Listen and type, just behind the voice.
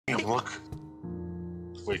Look.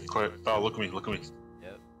 Wait, quiet. Oh, look at me, look at me.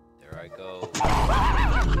 Yep, there I go.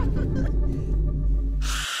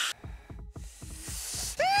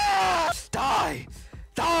 Die!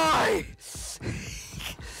 Die!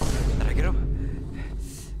 Did I get him?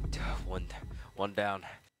 One down.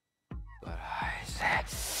 But I said...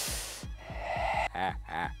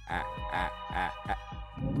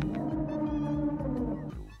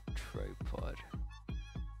 Tripod. You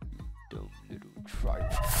dumb little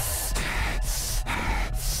tripod.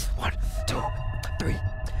 1, 2, 3,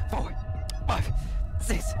 4, 5,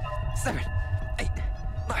 6, 7, 8,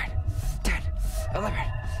 9, 10, 11,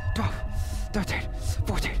 12, 13,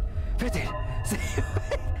 14, 15, 16.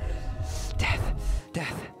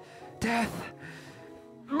 Death.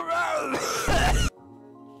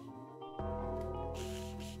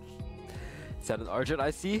 Is that an Argent I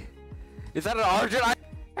see? Is that an Argent I...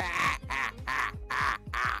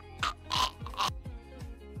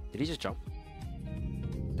 Did he just jump?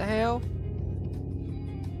 The hell?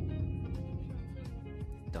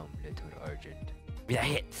 Dumb little Argent. Be that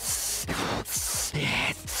hit.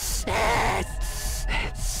 Yes!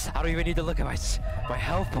 I don't even need to look at my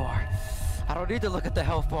health bar. I don't need to look at the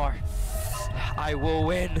health bar. I will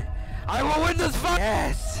win. I will win this fight.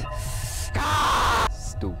 Yes. Ah!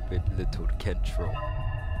 Stupid little Kentro.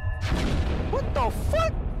 What the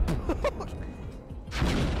fuck?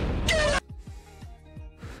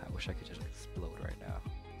 I wish I could just explode right now.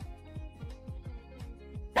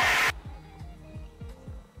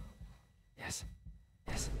 Yes.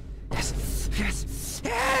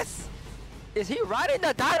 Is he riding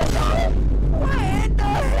the dinosaur? What in the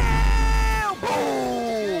hell?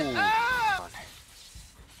 Boom!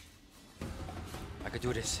 I could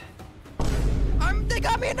do this. They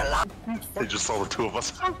got me in the lock. They just saw the two of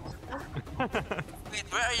us. Wait,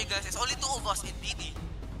 where are you guys? It's only 2 of us in DD.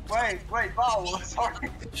 Wait, Bow, sorry.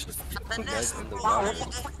 The nest. What are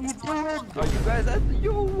you doing? Are you guys at the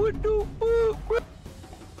what the fuck?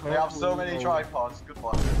 We have so many tripods, good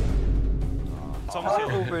luck.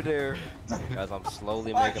 Over there. Guys, I'm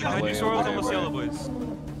slowly making my way over there. Boys.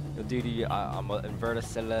 Yo, dude, I'm a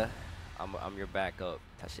Inverticilla. I'm your backup.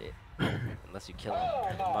 That's it. Unless you kill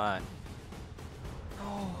him. Come on.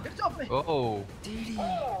 Oh, Didi.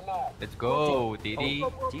 let's go, Didi.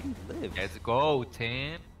 Didi lives. Let's go,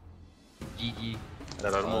 Tim. GG.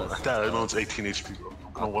 That Edmond's 18 HP, bro.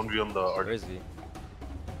 I'm gonna 1v on the Where Argent. is he?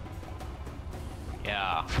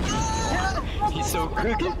 Yeah. He's so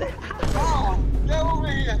crooked. Oh, get over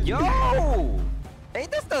here! Yo!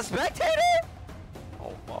 Ain't this the spectator?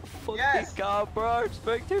 Oh my fucking Yes. god, bro. Our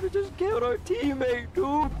spectator just killed our teammate,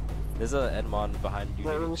 dude. There's a Edmond behind you.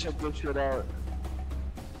 Let me check this shit out.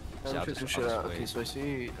 Yeah, Let me check this shit out. Okay, so I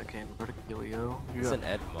see. Okay, Verticilio. It's an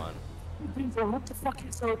Edmond. What the fuck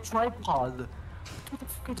is a tripod? What the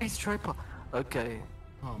fuck are these tripod? Okay.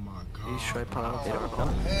 Oh my god. These tripods are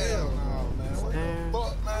Hell no, man.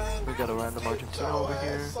 What the fuck, man? We got a random Argentina over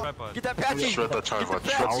here. Tripod. Get that patchy! Shred that tripod.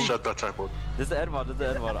 Shred that tripod. This is the Edmond.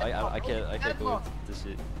 I can't go with this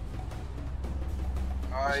shit.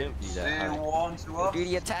 Alright, Shouldn't be that 0, high. 1 to us.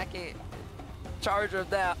 Duty, attack it! Charge of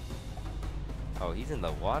that! Oh, he's in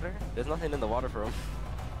the water? There's nothing in the water for him.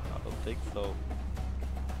 I don't think so.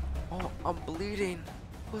 Oh, I'm bleeding.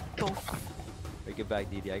 What the f— Hey, get back,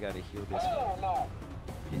 Didi. I gotta heal this one.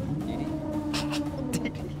 Didi.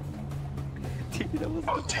 Didi, that wasn't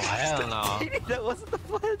the plan. Hell no. Didi, that wasn't the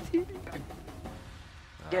plan, Didi.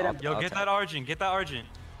 Get him. Yo, get that Argent. Get that Argent.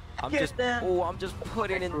 I'm just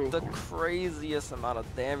putting in the craziest amount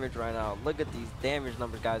of damage right now. Look at these damage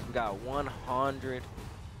numbers, guys. We got 100.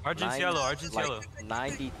 Argent's yellow. Argent's like yellow.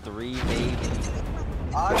 93 maybe.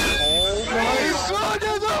 Oh God,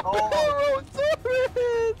 there's a barrel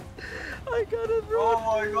turret! I got it, bro. Oh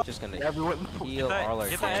my god. Just gonna Everyone, heal all our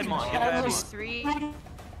Get that Edmond. Get that Edmond. 3.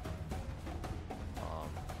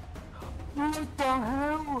 what the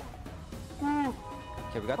hell?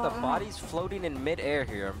 Okay, we got the bodies floating in mid-air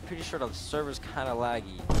here. I'm pretty sure the server's kind of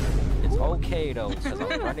laggy. It's okay though, because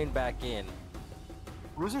I'm running back in.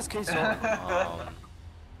 Who's this case? Wait,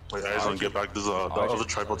 guys, don't get back. There's the other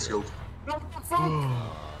tripod sealed. What the fuck?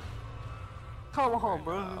 Come on,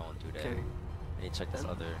 bro. I won't do that. Okay. I need to check this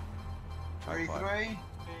other 3, tripod. 3.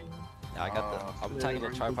 Yeah, I got the. I'm taking the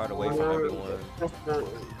tripod away from everyone.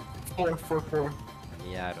 4.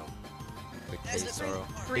 Yeah, I don't. Big Is it K-Soro.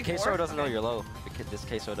 3, The K-Soro doesn't know you're low. This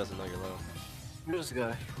K-Soro doesn't know you're low. Who's this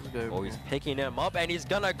guy? Oh, he's picking him up and he's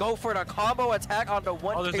gonna go for the combo attack on the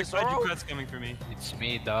one Oh, there's a K-Soro. kaiju cuts coming for me. It's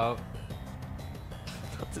me, dog.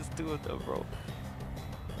 What's this doing though, bro?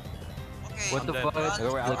 Okay. What the dead. fuck?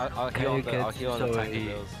 Wait, I'll heal on the tiny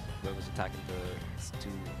bills. whoever's attacking the two.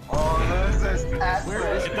 Oh, this is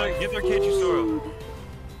epic. Get their Keiichi.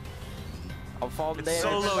 I'm falling It's there.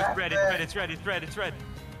 so low. It's red. It's red. It's red. It's red. It's red.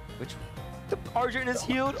 Which? The Arjun is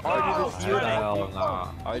healed. Arjun is healed. Hell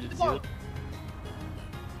nah. Arjun's healed.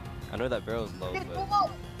 I know that barrel's low, but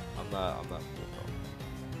I'm not full,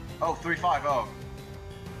 Oh, 3-5, oh.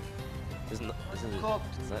 Isn't that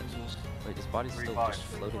just, wait, this body's still 3-5. just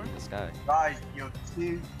floating in the sky. Guys, you're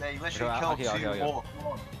two, they literally killed okay. two more.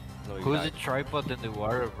 No, you're Who's not. a tripod in the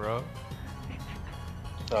water, bro?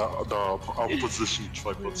 The opposition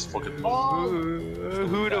tripod's fucking.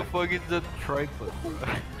 Who the fuck is the tripod?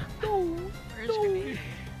 Where's Grenade?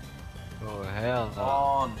 Oh hell no.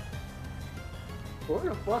 On. Where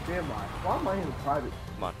the fuck am I? Why am I in private?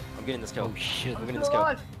 Come on, I'm getting this kill. Oh shit. I'm getting this kill.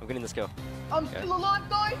 I'm getting this kill. I'm Yeah. still alive,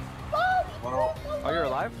 guys! Well, Oh, you're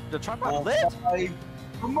alive? The tripod well, lit?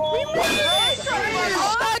 come on!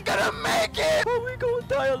 I'm not gonna make it! Oh, we gonna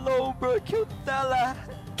die alone, bro. Kill the Thala.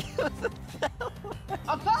 Kill the Thala.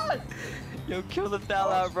 I'm fine! Yo, kill the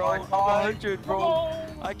Thala, bro. I'm 100, bro.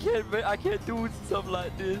 I can't do stuff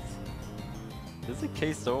like this. There's a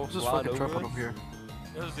case so This is flying fucking over tripod us. up here.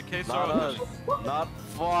 There's the Keiichi. Not us. Not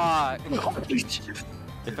fuck.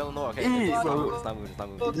 They fell in the okay. It's not moving. It's not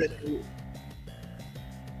moving.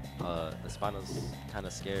 The Spino's kind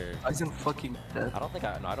of scared. Aizen fucking dead. I don't think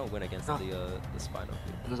I don't win against the Spino.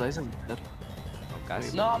 Is Aizen dead?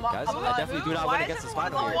 Guys, No, I'm not- guys, I'm I not- definitely do not Why win is against the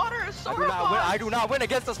everyone Spino in the here. water? It's so I do not win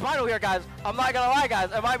against the Spino here, guys. I'm not gonna lie, guys.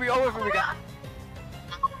 It might be over for me, guys.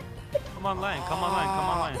 Come on, line. Come on, line. Come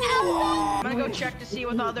on, line. I'm gonna go check to see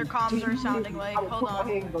what the other comms are sounding like. Hold on.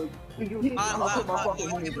 If you hit me, I'm gonna put my fucking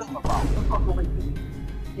hands on.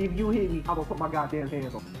 If you hit me, I'm gonna put my goddamn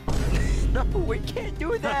hands on. No, we can't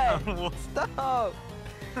do that. Stop.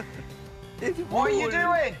 It's What are you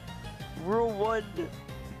doing? Rule 1.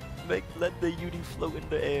 Let the UD float in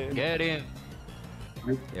the air. Get him.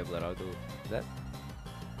 Yeah, but I'll go. Is that?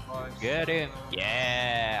 Get him.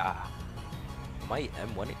 Yeah. Am I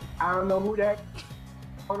M1? I don't know who that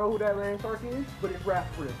land shark is, but it's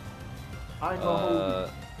Rasputin. I ain't gonna hold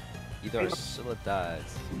Either Scylla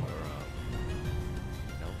dies or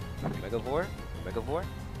no. Megavore?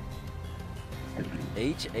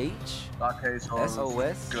 HH? That case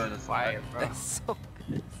SOS? good as fire, bro. SOS.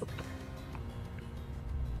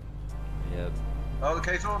 Yep. Oh, the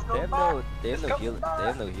case was They going have back. no healing. They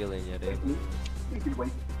have no healing yet. They have no,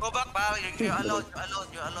 Go back, pal. You're alone.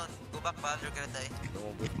 You're alone. Go back, pal. You're gonna die. no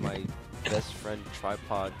one with my best friend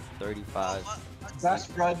tripod 35.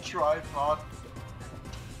 Best friend tripod.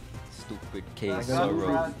 Stupid K Best Soro.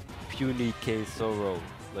 friend. Puny K Soro.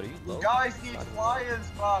 What are you low? You guys need flyers,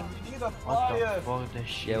 man. You need a What the flyer. fuck this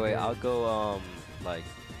shit? Yeah, wait, I'll go, like,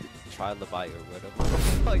 try the bite or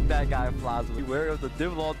whatever. Like that guy flies with. Beware of the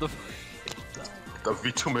devil on the. The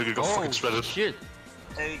V2 Mega got fucking shredded. Shit.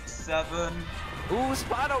 8-7. Ooh,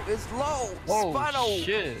 Spino is low! Oh Spino!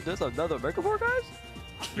 shit. There's another Megavore, guys?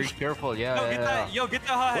 Be careful, yeah. Yo, get that. Yo, get that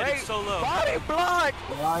hot head. Wait, It's so low. body block!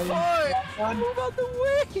 Fuck! Move out the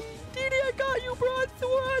way! Didi, I got you, bro! I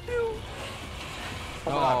swear I do!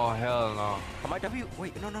 Oh hell no. Am I W?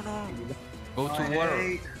 Wait, no. Go to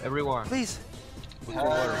water, everyone. Please! Go to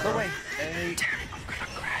water. No way! 8. Damn, I'm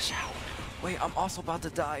gonna crash out. Wait, I'm also about to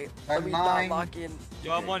die. At Let me not 9. lock in.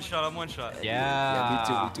 Yo, I'm one shot. I'm one shot.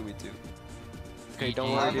 Yeah. Me too. Okay, GG.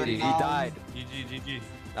 don't worry, Didi. He died. GG.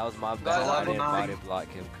 That was my Guys, bad. I level didn't 9. body block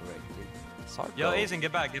him correctly. Sarko. Yo, Aizen,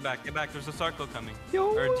 get back. There's a Sarko coming. Yo,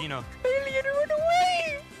 Or Dino. alien, run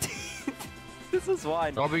away! This is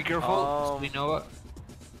fine. Oh, be careful. We know what?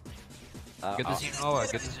 Get the I'll-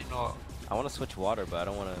 Sinova. Get the Sinova. I want to switch water, but I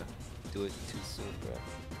don't want to do it too soon, bro.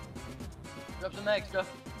 Drop some eggs, drop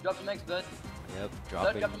some eggs, bud. Yep,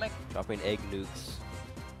 drop the mic. dropping egg nukes.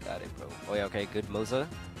 Got it, bro. Oh yeah, okay, good Moza.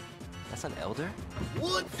 That's an elder?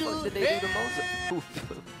 What the fuck did they do to Moza? Oof.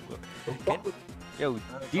 Yo,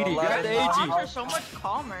 Didi, grab the Comms AG! are so much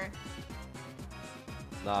calmer.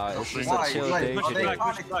 Nah, it's just Why? a chill Why? day Push him today. back.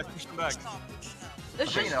 Push him back.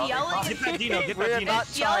 It's just know, yelling Get and that Dino. Get We're that Dino. not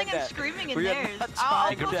it's yelling trying and that. screaming in We are theirs. not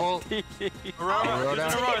I'll trying go that. Aurora.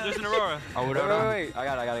 There's an Aurora. There's an Aurora. Wait, I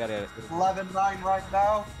got it. 11-9 right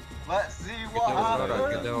now. Let's see what Get the happens.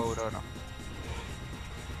 Aurora.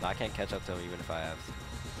 No, I can't catch up to him even if I have.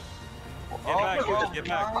 Get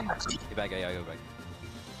back. Get back, yeah, go back.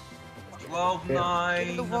 12-9. Get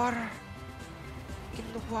in the water. Get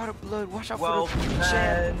in the water, blood. Watch out for 12 the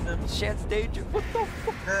 10. Shad's danger. What the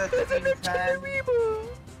fuck? There's an 13 10. Reba.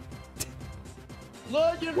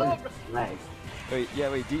 Lord, you love lag. Wait,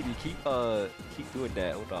 Didi, keep doing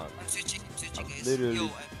that. Hold on. I'm switching, I'm guys. literally Yo,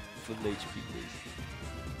 full HP, please.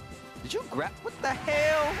 Did you grab? What the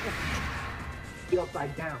hell? be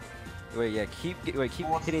upside down. Wait, yeah, keep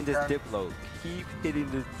hitting this dip low. Keep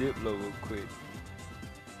hitting this dip low real quick.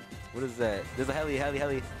 What is that? There's a heli.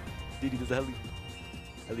 Didi, there's a heli.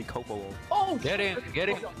 Copo on. Oh, Get it,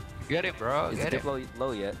 bro. Is the Get dip it.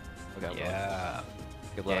 low yet? Okay. Yeah.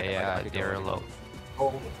 I can They're go. low.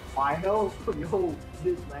 oh, I know. Yo,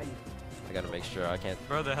 this laggy. I gotta make sure I can't.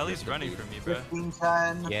 Bro, the heli's running from me, bro.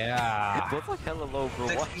 15-10. Yeah. Both like hella low, bro.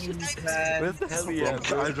 What? 16-10. Where's the heli at,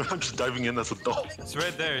 bro? I'm just diving in as a dog. It's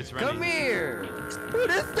right there, it's running. Come here! What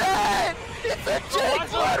is that? It's a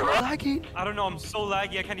Jake! What? Lagging? I don't know, I'm so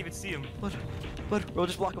laggy, I can't even see him. What? We'll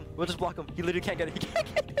just block him. He literally can't get it. He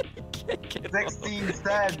can't get it.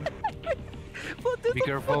 16-10. What the Be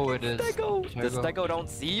careful with this. Stego. The Stego don't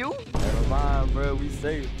see you? Never mind, bro. We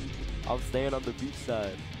safe. I'm staying on the beach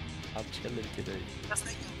side. I'm chilling today.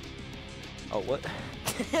 Oh, what?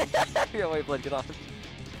 Yeah, wait, Blood, get off.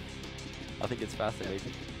 I think it's faster,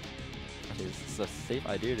 maybe. It's a safe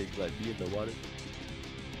idea to like be in the water.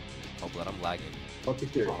 Oh, Blood, I'm lagging. How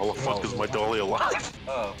the fuck is my dolly alive?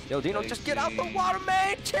 Oh. Yo, Dino, just get out the water,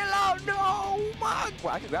 man! Chill out! No! My...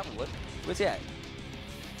 Well, I can grab him, what? Where's he at?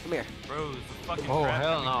 Come here. Bro, there's a fucking Oh, crab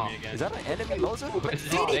hell coming to no. me again. Is that an enemy Moses? Is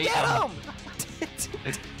it Didi, get him!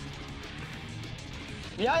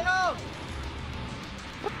 Yeah, I know.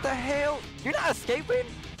 What the hell? You're not escaping?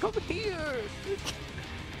 Come here!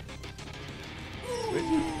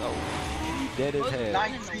 Oh, he's dead as hell.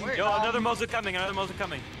 19. Yo, another Moza coming,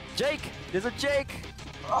 Jake! There's a Jake!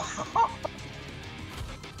 I'm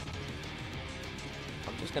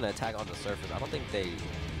just gonna attack on the surface. I don't think they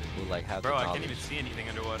will like have Bro, the I knowledge. can't even see anything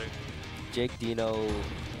underwater. Jake, Dino...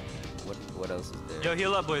 What else is there? Yo,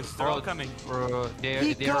 heal up, boys. They're all coming. Bro,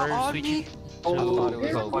 He they're got on switching. me! I thought it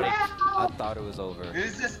was over. I thought it was over.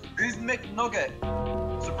 Who's this? Who's McNugget?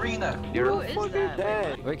 Sabrina. You're Who is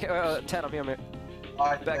that? Wait, Ted, I'm here.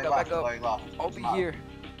 Alright, Back they up, left, back up. they left. I'll be Smart. here.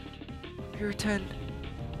 Here, 10.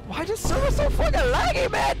 Why does server so fucking laggy,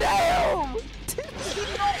 man? Damn!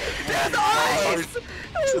 There's ice!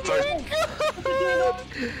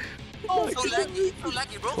 Oh my god! So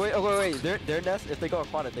laggy, bro. Wait. Their nest, if they go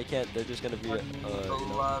aquatic, they can't. They're just gonna be, 11,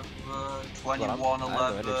 21, I have no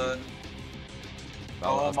 11. energy.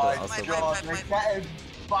 Oh my I'll still- god, they're getting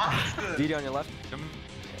bastard. Didi on your left. Come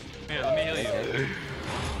here, let me heal you.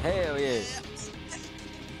 Hell yeah.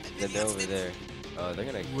 They're over there. They're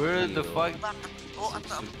gonna. Where the heal. fuck? Oh, I'm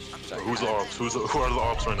Who's the ops? Who are the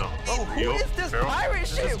ops right now? Oh, who Eo? is this Pharaoh? pirate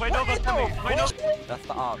ship? Wait, What no, in the coming. Wait, no. fuck? That's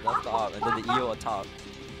the op, and then the EO on top.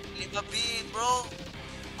 leave a bean, bro.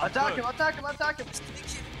 Attack him. Okay,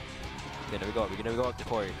 there we go. We're gonna go up to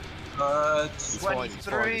Corey. He's 400,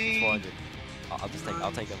 23, 400.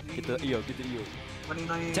 I'll take him. Get the EO.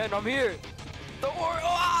 29, 10, I'm here. Don't worry.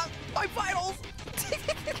 Oh, my vitals.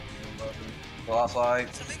 last side.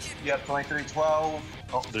 Yep, 23, 12.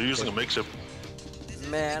 Oh, They're using a makeshift.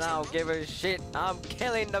 Man, I don't give a shit. I'm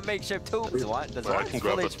killing the makeshift too. Does I one can still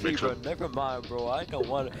grab that HP, bro? makeshift. Never mind, bro. I don't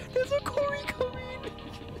want it. There's a Corey coming.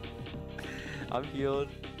 I'm healed.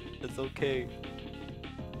 It's okay.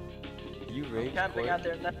 You rage, Corey?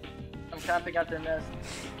 I'm camping out their nest.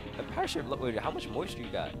 The parachute, look, wait, how much moisture you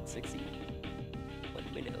got? 60?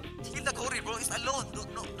 1 minute of Kill the Cory, bro. He's alone.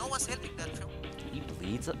 No one's helping that, bro. He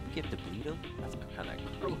bleeds up? You have to bleed him? That's kind of Who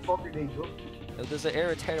crazy. the fuck are they, bro? Yo, there's an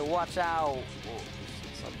irritator, watch out! Oh,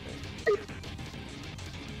 something.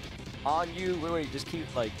 On you! Wait, just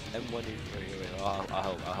keep like M1 in. Wait,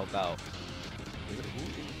 I'll help out. Is it,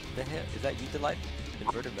 who the hell? Is that ULiL?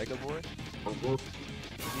 Inverted Mega Board?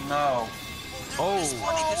 no. He's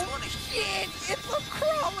running. Shit! It's a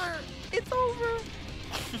crawler! It's over!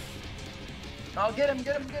 Oh, get him.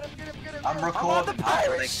 I'm recording. the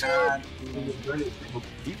pirate They ship. can.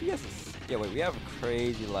 DPS is... Yeah, wait, we have a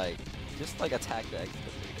crazy, like... Just, like, attack the excavator.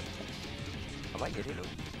 Am I hitting him?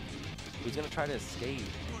 He's gonna try to escape.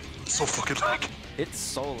 It's so fucking laggy. It's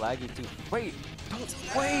so laggy, too. Wait! Don't...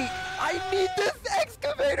 Wait! I need this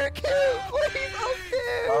excavator kill! Please, I'm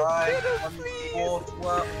dead! Alright, Get him, 24, please!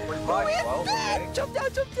 12, 25, 12, okay. Jump down!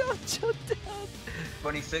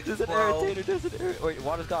 26, There's an 12. irritator, Wait,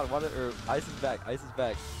 water's gone, ice is back.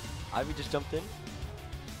 Ivy just jumped in.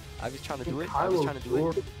 Ivy's trying to do it.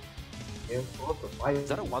 Is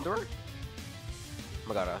that a wanderer? Oh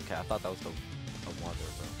my god, okay, I thought that was a wanderer,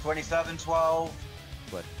 bro. 27, 12.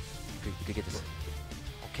 But, we could get this.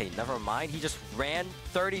 Okay, never mind, he just ran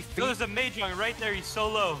 30 Yo, feet. there's a mage young right there. He's so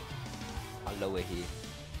low. How low is he?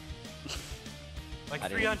 Like I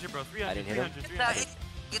didn't- 300, bro. 300, I didn't hit him. 300. Get I the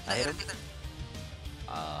hit air, him. get the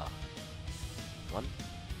 1,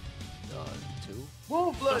 2.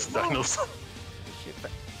 Move, blood. That's Dinosaur. Shit,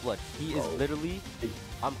 Blood, he is literally...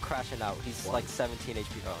 I'm crashing out. He's like 17 HP.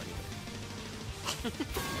 Oh, anyway.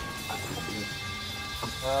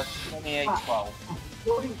 28-12.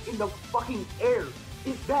 Floating in the fucking air.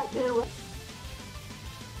 Is that there?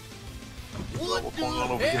 What's going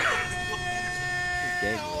on over here?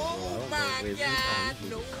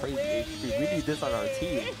 Crazy. We need this on our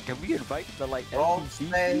team. Can we invite the like Wrong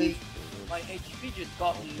NPC? say. My HP just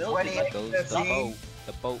got melted. 28-15.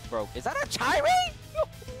 The boat broke. Is that a chirate? Oh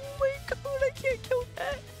my god, I can't kill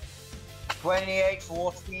that.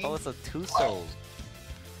 28-14. Oh, it's a two soul.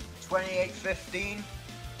 28-15.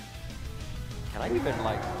 Can I even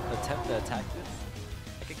like attempt to attack this?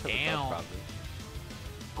 I can kill the Damn. dog probably.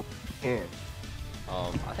 Yeah.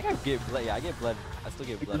 I think I get blood. Yeah, I get blood. I still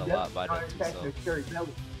get blood a lot by the two soul.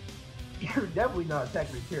 You're definitely not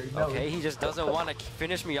attacking the cherry belly. Okay, he just doesn't want to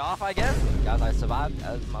finish me off, I guess. Guys, I survived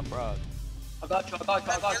as my frog. I got you. There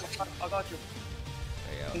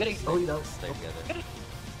you I'm go. getting Oh, you know. Stay together.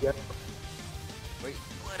 Yep. Wait.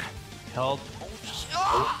 Help.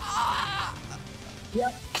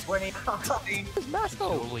 Yep. 20-15. Where's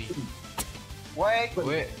Masco? Wait.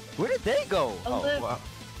 Where did they go? Oh, live. wow.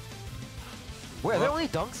 Where are there only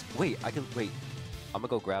dunks? Wait, I can wait. I'm gonna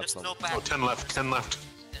go grab There's some. no Oh, pack. 10 left, 10 left.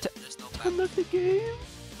 There's no I pack. left the game.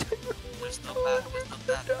 There's no pack. There's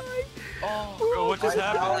no pack. Oh, Bro, what just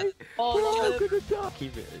happened? We're all oh, gonna die.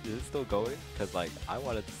 Keep it. Is it still going? Cause like I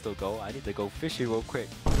want it to still go. I need to go fishing real quick.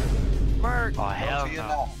 Merc. Oh, Go hell to your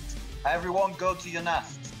no. nest. Everyone go to your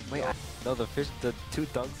nest. Wait. No, the fish. The two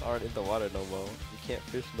dunks aren't in the water no more. You can't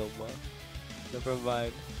fish no more. Never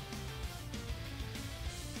mind.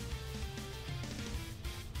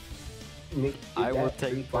 Nick, I will that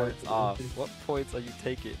take 3 points five- off. What points are you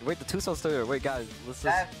taking? Wait, the two soul still here. Wait, guys, let's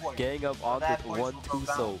That just point. gang up on That the point one will two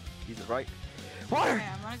go soul. He's right. Water! Okay,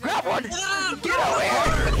 I'm gonna go Grab one! grab- Get over here!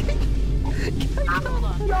 Hold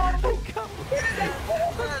on.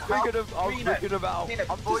 I'm bringing him out. Peanut,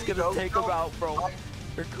 I'm before just you gonna go, take go. him out, bro.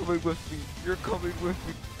 You're coming with me. You're coming with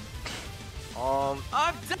me. I'm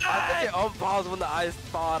I think dead. it unpause when the eyes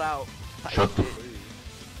thawed out. Shut the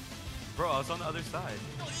Bro, I was on the other side.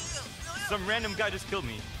 Some random guy just killed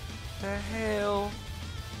me. The hell?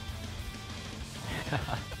 I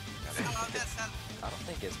don't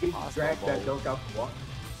think it's He possible. dragged that dunk out the water.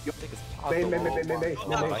 I think it's May, possible. may.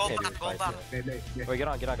 No, I can't even Go fight back. it. May. Wait, get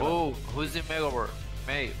on. Move. Who's in Megawar?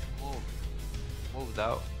 Mate, move. Moved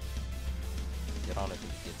out. Get on if it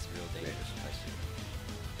gets real dangerous.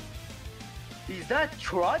 I Is that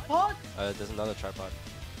tripod? see. There's another tripod.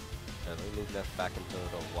 Let me move that back into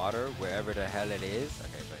the water, wherever the hell it is.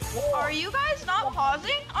 Okay, wait. Are you guys not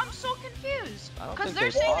pausing? I'm so confused. I don't Because think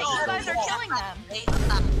they're they're saying that you pausing. guys are killing them.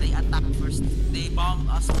 They attack first. They bomb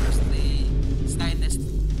us first. They Skynest.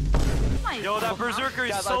 My Yo, that berserker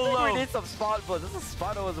is Guys, so I think low. we need some spot, but this is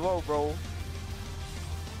Spano as well, bro. Wait,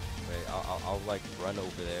 I'll like run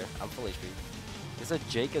over there. I'm full HP. Is it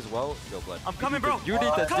Jake as well? Yo, blood. I'm coming, bro. You need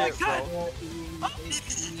to Come dip, on, bro.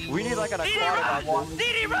 We need like an aquatic on this.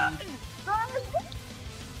 DD run!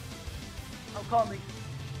 I'm coming.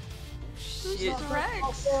 Shit.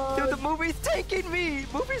 Rex. Dude, the movie's taking me.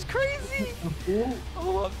 Movie's crazy.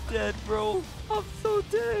 Oh, I'm dead, bro. I'm so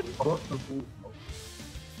dead.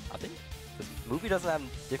 I think this movie doesn't have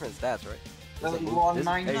different stats, right? There's a movie,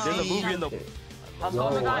 hey, there's a movie in the. I'm Oh my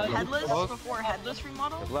coming. god, headless before headless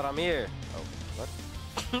remodel? Hey, blood, I'm here. Oh,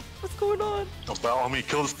 what? What's going on? Don't battle on me,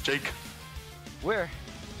 kill this Jake. Where?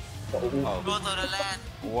 Go Oh. to the land.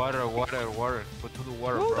 Water. Go to the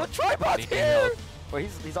water, Oh, bro. the tripod's Need here! help. Wait,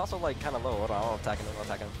 he's also like kind of low. Hold on, I'm attacking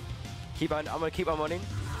him. Keep on. I'm gonna keep on running.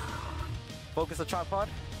 Focus the tripod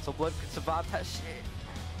so Blood can survive that shit.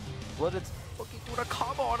 Blood is fucking doing a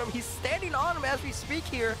combo on him. He's standing on him as we speak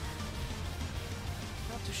here.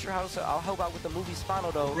 Not too sure how to. I'll help out with the movie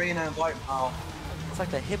Spinal though. Green and white now. It's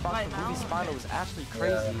like the hitbox Right for movie now? Spinal is actually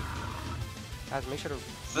crazy. Guys, make sure to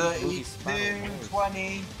read movie 32, Spinal.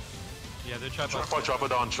 20. Yeah, they're tripod. Tripod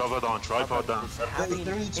down, tripod down. Is having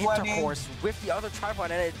 33-20. intercourse with the other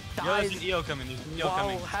tripod and it Yo, there's dies an EO coming. There's an EO while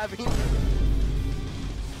coming. having.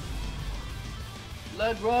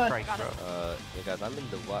 Let run. Right, bro. Yeah, guys, I'm in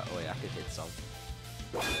the what? Wait, I could hit some.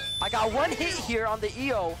 I got one hit here on the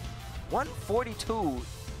EO. 142.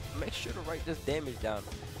 Make sure to write this damage down.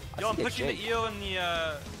 Yo, I'm see a pushing the Jake. EO and the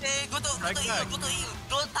Hey, go to EU, Right back. go to EU.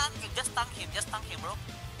 Don't tank him, just tank him, bro.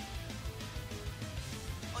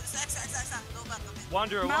 Oh, it's X, go back, okay.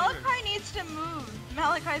 Wanderer. Malachi needs to move.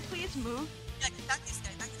 Malachi, please move. Yeah, tank this guy.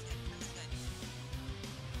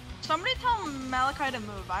 Somebody tell Malachi to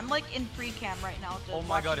move. I'm like in free cam right now. to Oh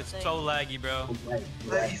my watch god, the it's thing. so laggy, bro.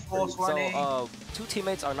 34, 20. So, two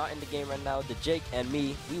teammates are not in the game right now. The Jake and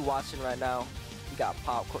me, we watching right now. We got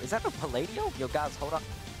popcorn. Is that a Palladio? Yo, guys, hold up.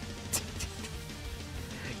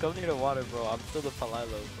 Come near the water, bro. I'm still the Palilo,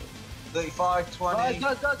 bro. 35, 20.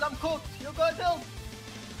 Guys, I'm cooked. You guys help.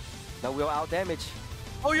 No, we'll out damage.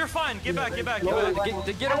 Oh, you're fine. Get back. Get back.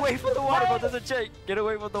 Get away from the water, bro. There's a Jake. Get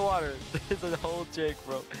away from the water. There's a whole Jake,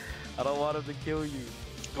 bro. I don't want him to kill you.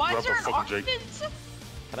 Why is there an Grab a fucking orphan?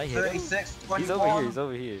 Can I hit him? 36, 21. He's over here. He's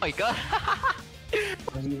over here. Oh my god.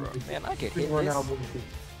 Man, I can hit this.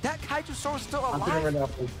 That Kaiju is still alive.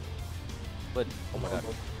 But oh my god,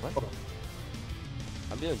 what?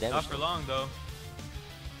 I'm doing damage. Not for long though.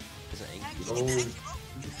 There's an Anki.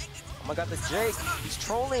 Oh my god, the Jake. He's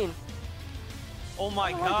trolling. Oh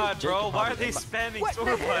my god, bro. Why are they spamming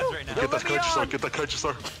sword pads right now? Get that Koishi star. Get that Koishi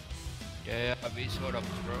star. Yeah, I'll be sword up,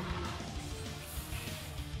 bro.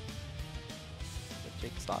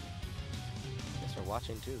 Jake, stop. Guess we're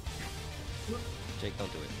watching too. Jake,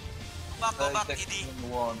 don't do it. Go back, ED.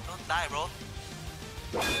 Don't die, bro.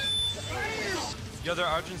 Yo, their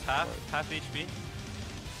Arjun's half HP.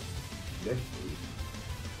 Yes, please.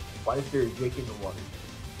 Why is there a Jake in the water?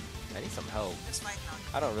 I need some help. It's fine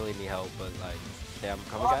now. I don't really need help, but like, yeah, I'm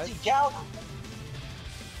coming, guys.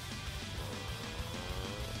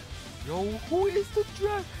 Yo, who is the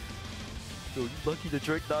Drake? Yo, you lucky the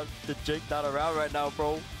Jake not around right now,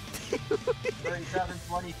 bro. 37,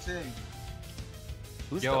 22.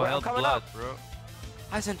 Who's Yo, the help coming blood, up? bro.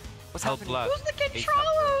 Eisen, what's Help happening? blood. Who's the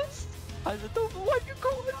controllers? Eisen, don't know why you're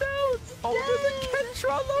going down. Oh, there's the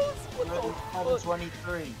controllers. What the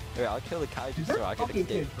 23. Here, I'll kill the Kaiju, so I can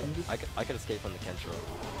escape. I can escape from the Kentro.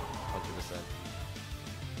 100%.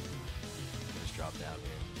 Just drop down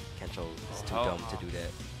here. Kentro is too dumb to do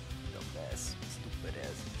that. Dumb ass, stupid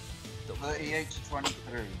ass. 38 to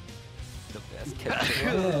 23. Dumb ass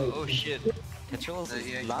Kentro. Oh shit. Kentro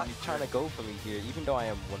is not trying to go for me here, even though I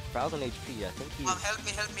am 1000 HP. I think he's.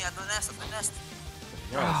 Help me at the nest,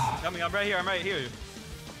 Yes. Coming, I'm right here. I'm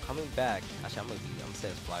coming back. Actually, I'm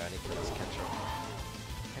saying flyer. I need to kill this Kentro.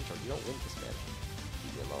 Kentro, you don't win this, man.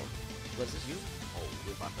 Leave me alone. What is this, you? Oh,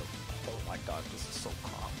 you're about to. Oh my god, this is so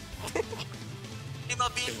calm.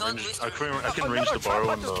 I can range the bar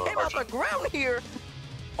on just the came out the ground here.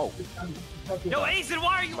 Oh. Yo, Aiden,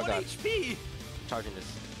 why are you Oh 1 my God. HP? Charging this.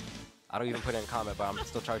 I don't even put it in combat, but I'm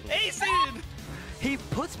still charging this. Aiden! He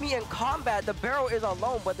puts me in combat. The barrel is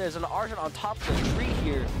alone, but there's an Argent on top of the tree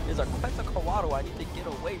here. There's a Quetzalcoatl. I need to get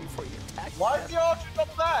away before he attacks. Why is the Argent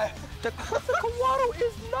up there? The Quetzalcoatl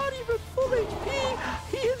is not even full HP.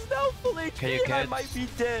 He is now full HP, and I might be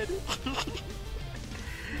dead.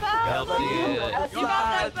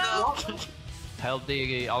 Help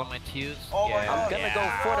the element use. Oh my God. I'm gonna go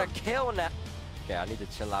for the kill now. Okay, I need to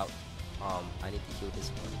chill out. I need to heal this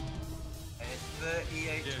one. It's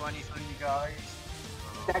 38, 23, guys.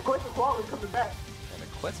 That Quetzalcoatl is coming back. And the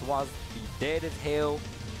Quest wants to be dead as hell.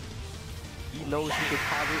 He knows he could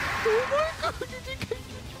probably. Oh my god, did you get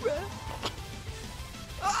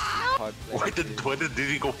Why did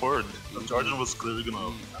he go forward? The Charger was clearly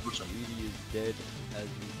gonna ambush him. Edie is dead, as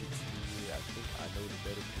you can see. I think I know the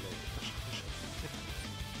better play.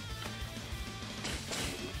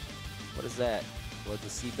 What is that? What's the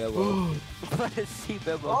sea bebel? What is sea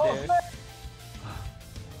bebel there?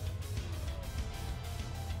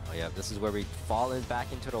 Oh yeah, this is where we fall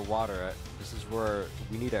back into the water. This is where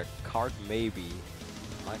we need a cart maybe.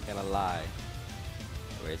 I'm not gonna lie.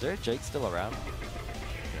 Wait, is there a Jake still around?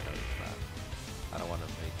 I don't want.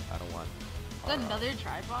 Is that another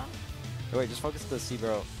tripod? Wait, just focus the sea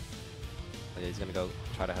barrel. Oh, yeah, he's gonna go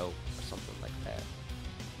try to help or something like that.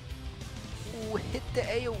 Ooh, hit the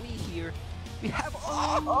AoE here. We have The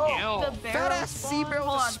fat barrel ass sea barrel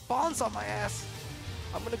spawn. just spawns on my ass.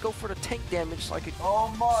 I'm gonna go for the tank damage so I could Oh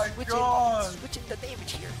my God. switching the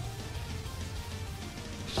damage here.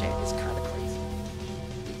 Shan is kind of crazy.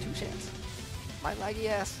 Wait, 2 Shans. My laggy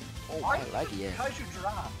ass. Oh, my laggy ass. How's your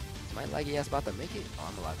drop? Is my laggy ass about to make it? Oh,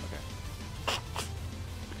 I'm alive. Okay.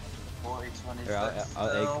 40, 20, Here,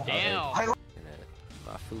 I'll Damn.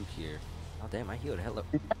 my food here. Oh damn, I healed hell up.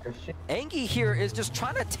 Angie here is just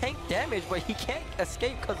trying to tank damage, but he can't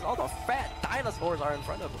escape because all the fat dinosaurs are in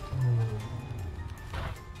front of him.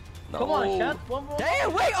 No. Come on, Chad. One more.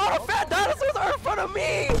 Damn, wait, all the fat dinosaurs are in front of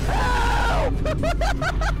me! Help!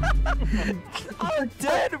 I'm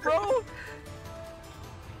dead, bro!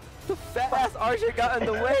 The fat ass Archer got in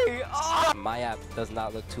the way! Oh! My app does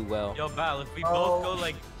not look too well. Yo, Val, if we both go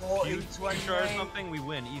like 40, Pew or something, we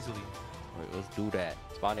win easily. Wait, let's do that.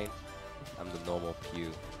 Spawning. I'm the normal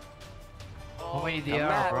Pew. How many Come they are,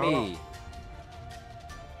 at bro? me!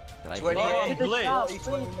 Did I hit 28, Get the Blitz. shot, please.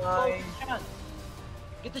 29.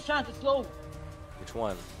 Get the shot, it's low. Which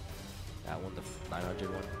one? That one, the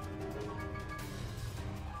 900 one?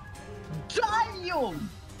 Damn!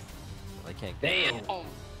 I can't. Damn.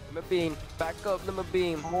 Let me beam. Back up, let me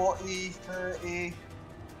beam. 40, 30. I know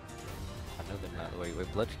they're not.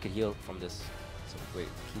 Wait, blood could heal from this. So wait,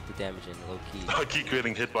 keep the damage in low key. I keep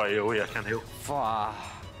getting hit by AoE, I can't heal. Fuck.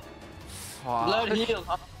 Blood heal.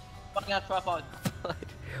 I'm fucking a tripod.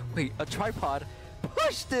 Wait, a tripod?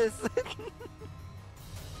 Push this!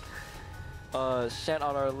 Shan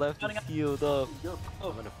on our left is healed up.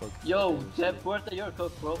 I'm gonna focus. Yo, Jeff, where's the your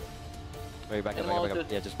cook, bro? Wait, back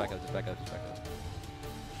up. Yeah, just back up.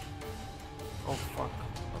 Oh fuck.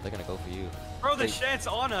 Oh, they're gonna go for you. Bro, the Shant's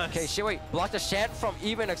on us. Okay, shit, wait. Block the Shant from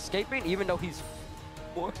even escaping, even though he's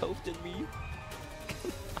more health than me.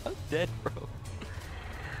 I'm dead, bro.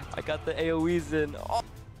 I got the AoEs in. Oh.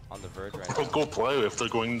 On the verge right now. Go play if they're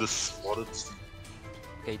going this flooded.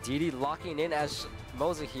 Okay, DD locking in as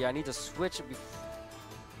Moses here. I need to switch it.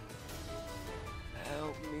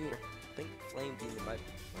 Help me. I think Flame Demon might be.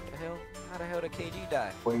 What the hell? How the hell did KG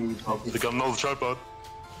die? They got another tripod.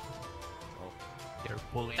 Oh. They're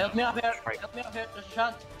pulling. Help me up here. Help me up here. There's a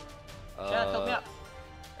Shant. Shant, help me up.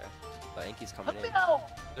 The Anki's coming in.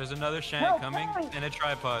 There's another Shant coming and a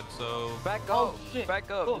tripod, so back up,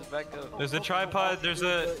 back up, just back up. There's a tripod, there's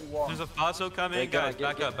a Faso coming, Hey, guys,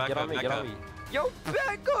 back up. Yo,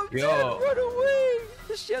 back up, yo, run away!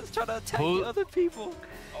 The Shant's trying to attack the other people.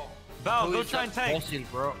 Val, go try and tank.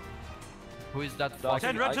 Bullshit, bro. Who is that?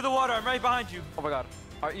 Ten, run to the water, I'm right behind you. Oh my god,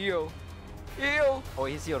 our EO. EO! Oh,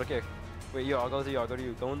 he's healed, okay. Wait, yo, I'll go to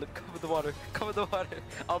you, Go in the, cover the water,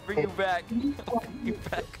 I'll bring you back. I'll bring you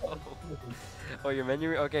back. Oh, your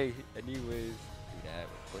menu? Okay, anyways. Yeah,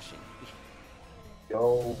 we're pushing.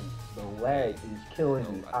 Yo, the lag is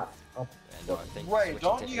killing me. Wait,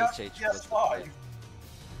 don't you have PS5?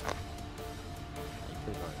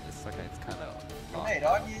 It's kind of... Mate,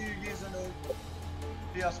 aren't you using a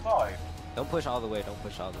PS5? Don't push all the way, guys.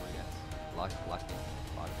 Lock in.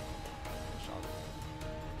 Push all the way.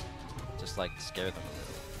 Just like scare them a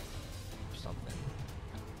little. Or something.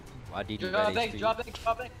 Why did you drop back,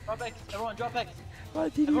 everyone drop back. Why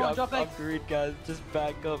did you drop back? I'm green, guys. Just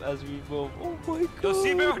back up as we move. Oh my god. Yo,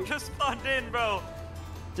 Seabear just spawned in, bro.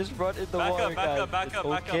 Just run in the water, guys. Back up.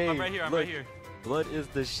 I'm right here, Blood is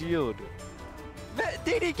the shield.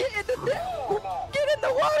 Didi, get in the get in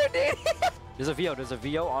the water, Didi. There's a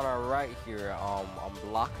VO on our right here. I'm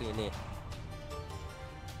blocking it.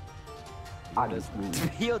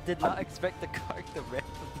 VO did not expect the card to randomly.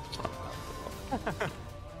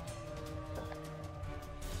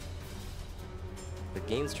 The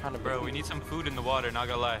game's trying to. Bro, we need some food in the water. Not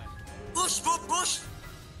gonna lie. Push, bro, push.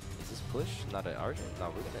 Is this push? Not an Argent? No,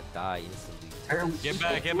 we're gonna die instantly. Get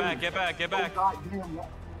back.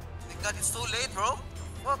 God, it's too late, bro.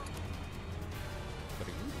 Fuck. But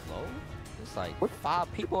are you low? There's like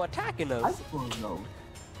 5 people attacking us. I don't know.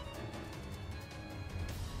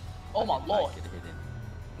 Oh my lord.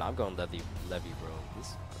 No, I'm going levy, bro.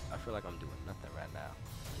 I feel like I'm doing nothing right now.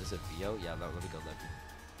 Is it VO? Yeah, let me go levy.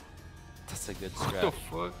 That's a good strat. What the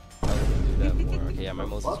fuck? I was gonna do that more. Okay, yeah, my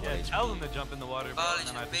Moses is Yeah, tell them to jump in the water, bro, and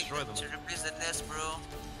then I destroy them. Replace the nest, bro.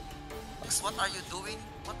 What are you doing?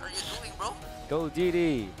 Bro? Go,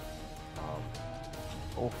 DD.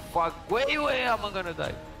 Oh fuck! Wait! I'm gonna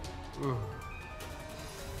die.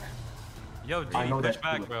 Yo, DD, push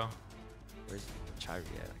back, bro. Where's Chiri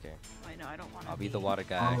at? Okay. I know, I don't want to. I'll be the water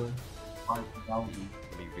guy. Let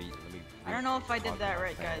me read. I don't know if I did that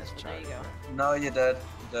right, guys, but there you go. No, you're dead.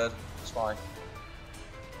 It's fine.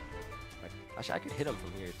 Actually, I could hit him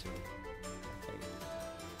from here too.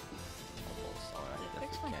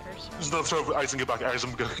 Fix my cursor. There's no throw. Ice and get back. Ice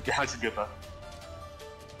and get back.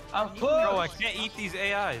 I'm pushed. Bro, I can't eat these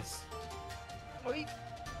AIs.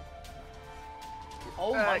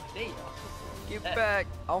 Oh my day. Get back!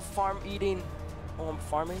 I'll farm eating. Oh, I'm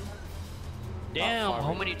farming. Damn!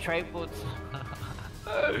 How many tripods?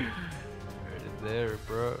 Right there,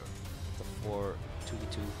 bro. It's a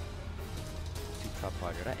 4-2v2. 2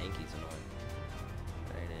 tripod. That Anki's annoying.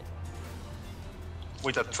 That ain't it.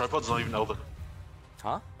 Wait, that tripod's not even elder.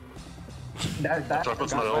 Huh? That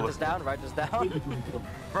Tripod's not elder. Write this down.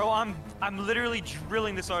 Bro, I'm literally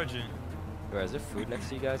drilling this Argent. Wait, is there food next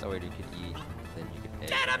to you guys? Oh wait, you can eat. Then you can.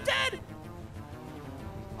 Dad, I'm dead!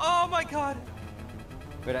 Oh my god!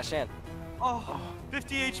 Wait, that Shan. Oh,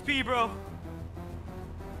 50 HP, bro.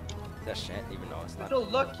 That Shan, even though it's not. So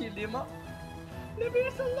lucky, Lima. Lima,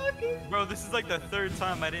 you're so lucky. Bro, this is like the 3rd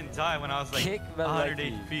time I didn't die when I was like Kick 100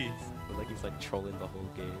 Malaki. HP. But like he's like trolling the whole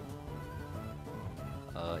game.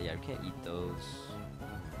 Yeah, we can't eat those.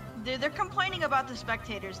 They're complaining about the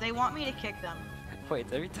spectators. They want me to kick them.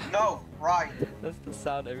 Wait, every time. No, right. That's the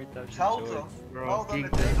sound every time she Tell joins. them. Tell them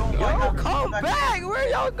if they don't like Yo, having come you back! Where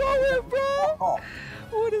y'all going, bro? Fuck off.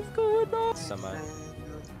 What is going on? Semi.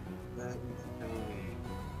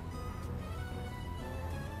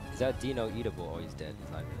 Is that Dino eatable? Oh, he's dead.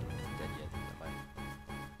 He's not even dead yet. Never mind.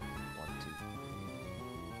 1, 2.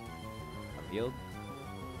 I'm healed.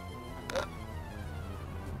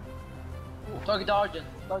 Target Argent.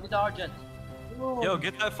 Target Argent. Yo,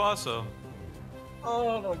 get that fossil.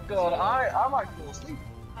 Oh my god, I might fall asleep.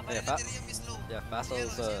 Yeah,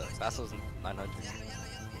 Fasso's 900.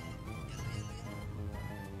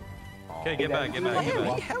 Okay, get back, get back, get Damn,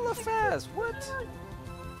 back. he hella fast. What?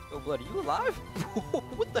 Yo, blood, are you alive?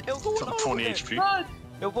 What the hell going on? 20 over HP. there?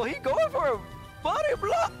 Yo, boy, he going for him. Buddy,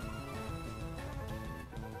 blood.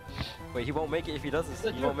 Wait, he won't make it if he does this.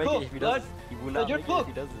 He won't make it if he does this. He will not make it if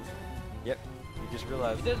he does this. Yep, you just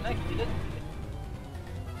realized. He didn't make it. He didn't.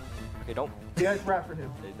 Okay, don't. Yeah, it's right for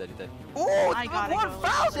him. He's dead, he's dead. Oh, I gotta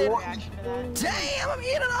 1,000! go reaction to that. Damn, I'm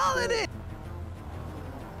eating all of it!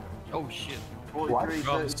 Oh shit. Bro,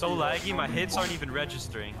 I'm so laggy, my hits aren't even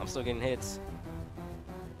registering. I'm still getting hits.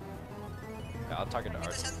 Yeah, I'll target the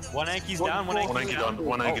arch. One Anki's down, one Anki's down.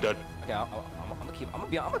 One Anki dead. Okay, I'm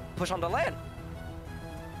gonna push on the land.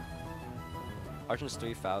 Archon's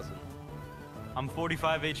 3,000. I'm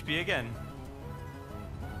 45 HP again.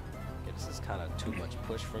 Okay, this is kind of too much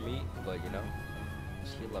push for me, but you know,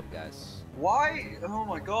 just heal up, guys. Why? Oh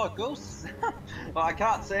my god, ghosts! Well, I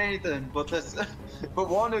can't say anything, but this, but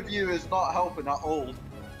one of you is not helping at all.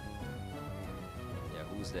 Yeah,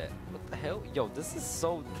 who's that? What the hell? Yo, this is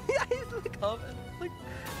so. He's like coming. Like,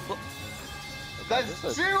 look.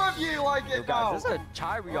 There's two of you like it now. There's a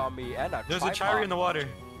Chiri on me and a. There's a Chiri in the water.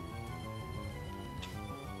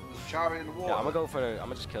 Chiri in the water. Yeah, I'm gonna go for the. I'm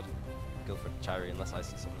gonna just go for the Chiri unless I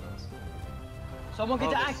see someone else. Someone get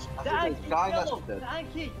the Anki. The Anki. The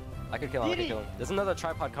Anki. I could kill him. I could kill him. There's another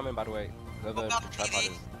tripod coming, by the way. Whoever the tripod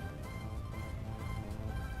is.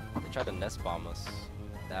 They tried to nest bomb us.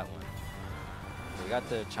 That one. We got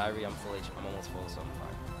the Chiri. I'm full. I'm almost full, so I'm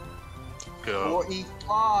fine. Go.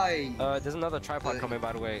 45. There's another tripod coming,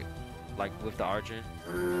 by the way. Like with the archer.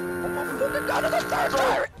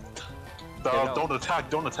 Don't attack,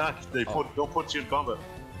 don't attack. Don't put you in combat.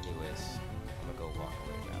 Anyways, I'm gonna go walk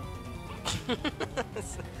away now.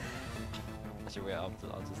 Actually, wait, I'll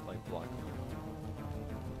just like block him.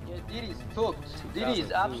 Yeah, Diddy's cooked. Diddy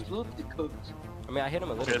is absolutely cooked. I mean, I hit him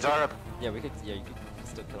a little bit. Yeah, we could. Yeah, you could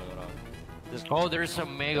still kill him at all. There's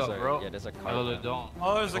some mega, bro. Yeah, there's a card.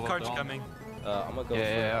 Oh, there's a card coming. I'm gonna go.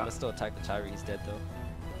 I'm gonna still attack the Chiri. He's dead though.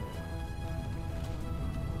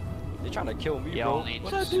 They're trying to kill me, yeah, bro. I'll need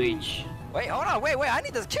to switch. Wait, hold on. Wait. I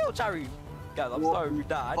need to kill Chiri. Guys, I'm sorry we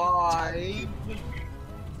died.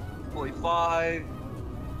 45.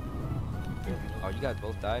 Oh, you guys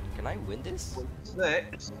both died. Can I win this?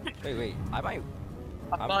 6. Wait. I might.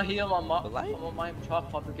 I'm not here on my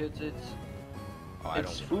tripod because it's. Oh, I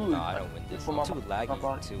don't. Food. No, I don't win this. I'm too laggy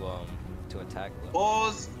to attack.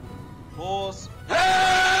 Pause.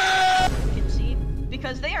 Concede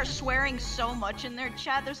because they are swearing so much in their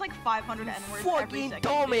chat. There's like 500 N-words every second.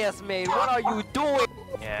 Dumbass, man. What are you doing?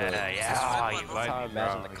 Yeah. That's how I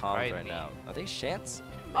imagine the comms right now. Are they shants?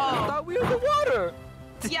 Oh. I thought we were the water.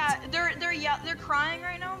 Yeah, they're crying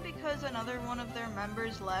right now because another one of their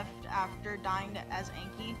members left after dying as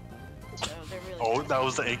Anki. So they're really. Oh, that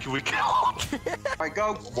was the Anki we killed. Alright,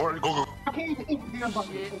 go. Go.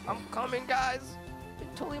 I'm coming, guys.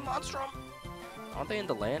 Totally monstrum. Aren't they in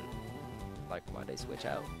the land? Like, why'd they switch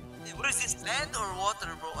out? What is this, land or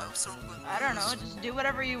water, bro? I'm so good. I don't know. Just do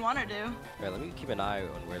whatever you want to do. Alright, let me keep an eye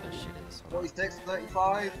on where their shit is. 46,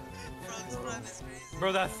 35.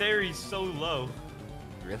 Bro, that fairy's so low.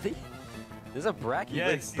 Really? There's a Bracky.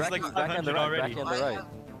 Yes, he's like back on the right. already. Back on the right.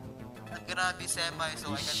 I'm gonna be semi, so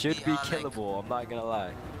He I can should be killable. Like, I'm not gonna lie.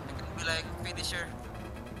 I can be like finisher.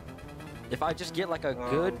 If I just get like a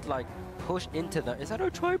good like push into the. Is that our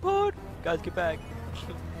tripod? Guys, get back.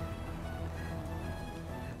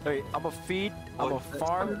 Wait, I'm a feed. I'm a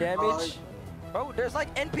farm damage. Bro, there's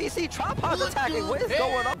like NPC tripods attacking. What is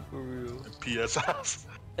going on? For real. PSS.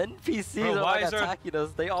 NPCs are like attacking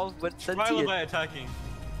us. They all went sentient. Why attacking?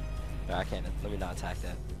 No, I can't. Let me not attack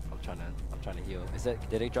that. I'm trying to heal.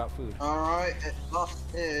 Did they drop food? Alright, that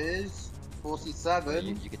is 47.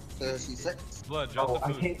 You could 36. Blood, drop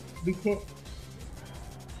the food. We can't.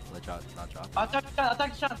 Blood drop, not drop.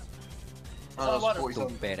 Attack Shan.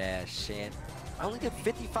 Stupid ass shit. I only did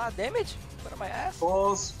 55 damage? What am I asking?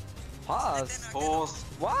 Pause.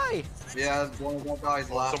 Why? Yeah, one of our guys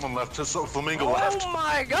left. Someone left. Flamingo left. Oh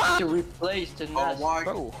my god! To replace the nest.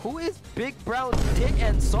 Bro, who is Big Brown Dick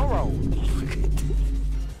and Sorrow?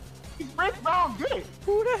 Big Brown Dick!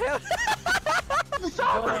 Who the hell?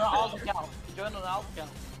 Join on the alt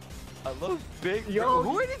account. I love Big. Yo,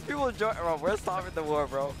 who are these people joining? Bro, we're stopping the war,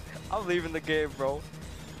 bro. I'm leaving the game, bro.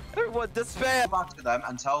 Everyone despair. Go back to them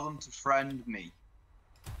and tell them to friend me.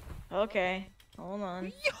 Okay, hold on.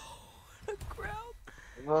 Yo, the crowd.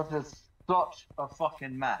 This is such a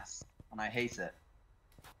fucking mess, and I hate it.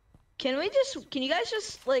 Can you guys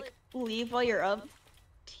just like leave while you're up?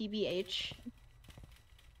 TBH.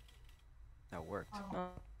 That worked.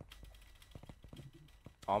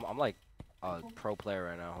 I'm like a pro player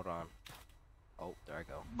right now. Hold on. Oh, there I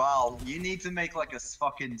go. Val, you need to make like a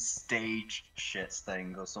fucking stage shit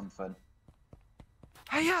thing or something.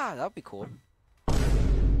 Hiya, that'd be cool.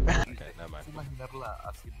 Okay, never mind.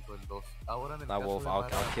 Nah, Wolf, I'll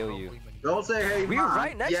kill you. Don't say hey, we were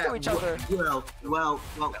right next to each other. Well.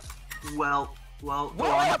 Why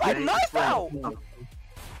I have a knife out?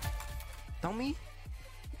 Dummy.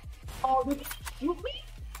 Oh, did you shoot me?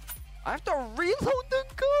 I have to reload the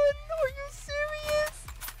gun. Are you serious?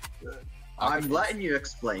 I'm letting you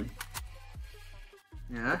explain.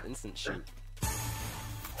 Yeah. Instant shoot.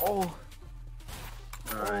 Oh.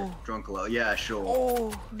 Alright, drunk a little. Yeah, sure.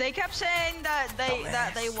 Oh. They kept saying that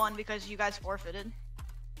they won because you guys forfeited.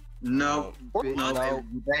 No. No.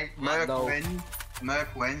 Merc wins.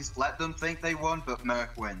 Merc wins. Let them think they won, but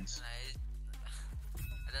Merc wins.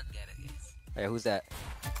 I don't get it, guys. Hey, who's that?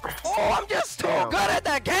 Oh, I'm just too good at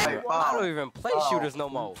that game. Hey, I don't even play shooters no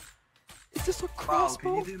more. Is this a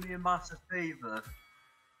crossbow? Can you do me a massive favor?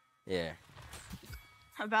 Yeah.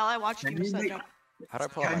 Val, I watched you miss that jump. How do I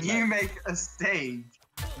pull Can you make a stage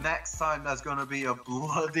next time there's gonna be a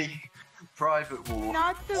bloody private war?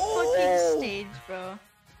 Not the fucking stage, bro.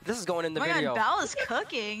 This is going in the Oh my video. God, Val is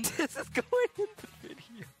cooking. This is going in the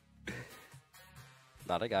video.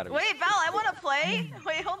 Nah, they got it. Wait, Val, I wanna play.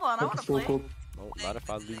 Wait, hold on, I wanna play. No, not if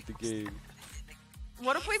I lose the game.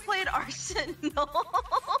 What if we played Arsenal?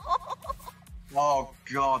 Oh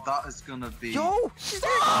god, that is gonna be. Yo,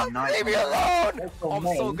 stop! Leave me alone! I'm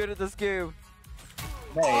so good at this game.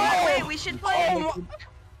 Oh, wait, we should play.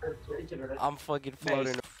 I'm fucking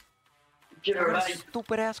floating.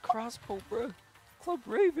 Stupid ass crossbow, bro. Club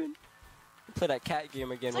Raven. Play that cat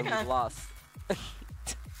game again when we lost.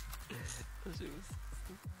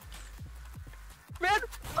 Man!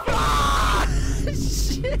 Ah!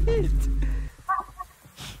 Shit!